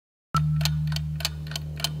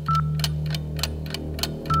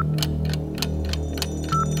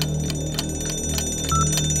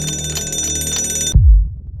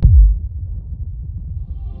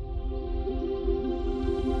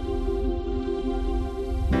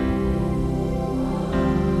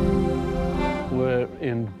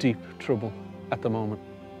in deep trouble at the moment,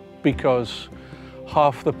 because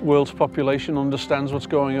half the world's population understands what's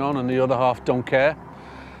going on and the other half don't care.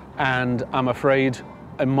 And I'm afraid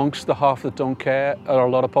amongst the half that don't care are a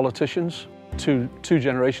lot of politicians. Two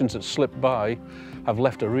generations that slipped by have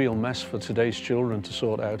left a real mess for today's children to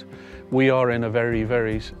sort out. We are in a very,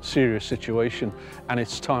 very serious situation, and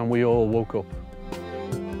it's time we all woke up.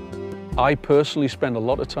 I personally spend a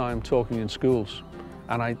lot of time talking in schools,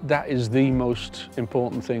 and that is the most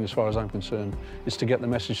important thing as far as I'm concerned, is to get the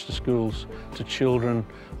message to schools, to children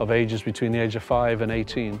of ages between the age of 5 and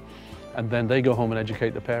 18, and then they go home and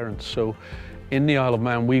educate the parents. So in the Isle of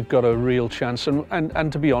Man, we've got a real chance,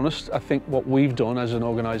 and to be honest, I think what we've done as an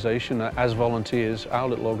organisation, as volunteers, our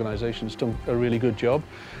little organisation has done a really good job,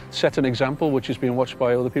 set an example which is being watched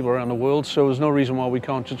by other people around the world, so there's no reason why we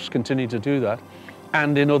can't just continue to do that.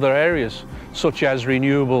 And in other areas, such as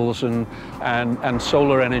renewables and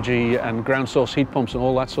solar energy and ground source heat pumps and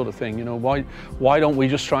all that sort of thing. You know, why don't we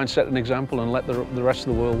just try and set an example and let the rest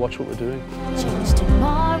of the world watch what we're doing?